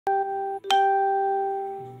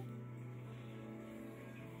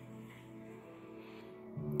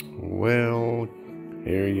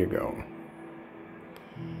Here you go.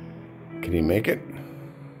 Can he make it?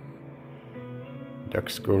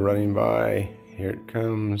 Ducks go running by. Here it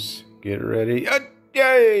comes. Get ready.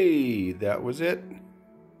 Yay! That was it.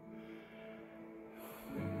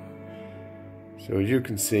 So as you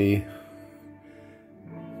can see,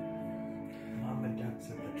 Mama ducks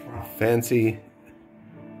at the trough. Fancy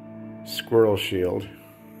squirrel shield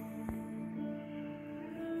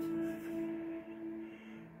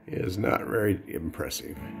is not very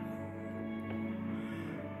impressive.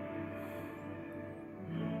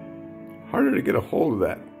 Harder to get a hold of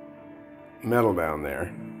that metal down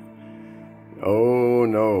there. Oh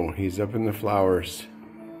no, he's up in the flowers.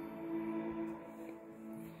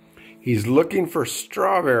 He's looking for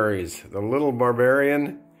strawberries, the little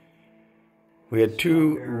barbarian. We had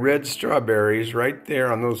 2 red strawberries right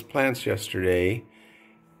there on those plants yesterday.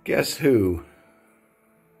 Guess who?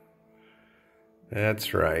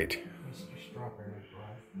 That's right. Mr. Strawberry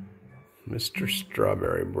Breath. Mr.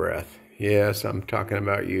 Strawberry Breath. Yes, I'm talking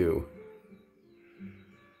about you.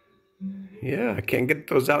 Yeah, I can't get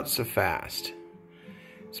those out so fast.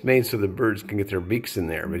 It's made so the birds can get their beaks in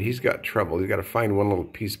there, but he's got trouble. He's got to find one little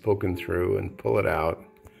piece poking through and pull it out.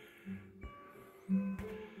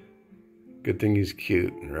 Good thing he's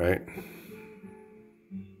cute, right?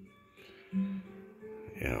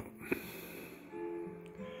 Yeah.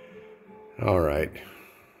 All right.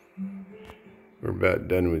 We're about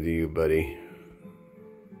done with you, buddy.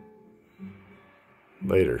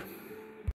 Later.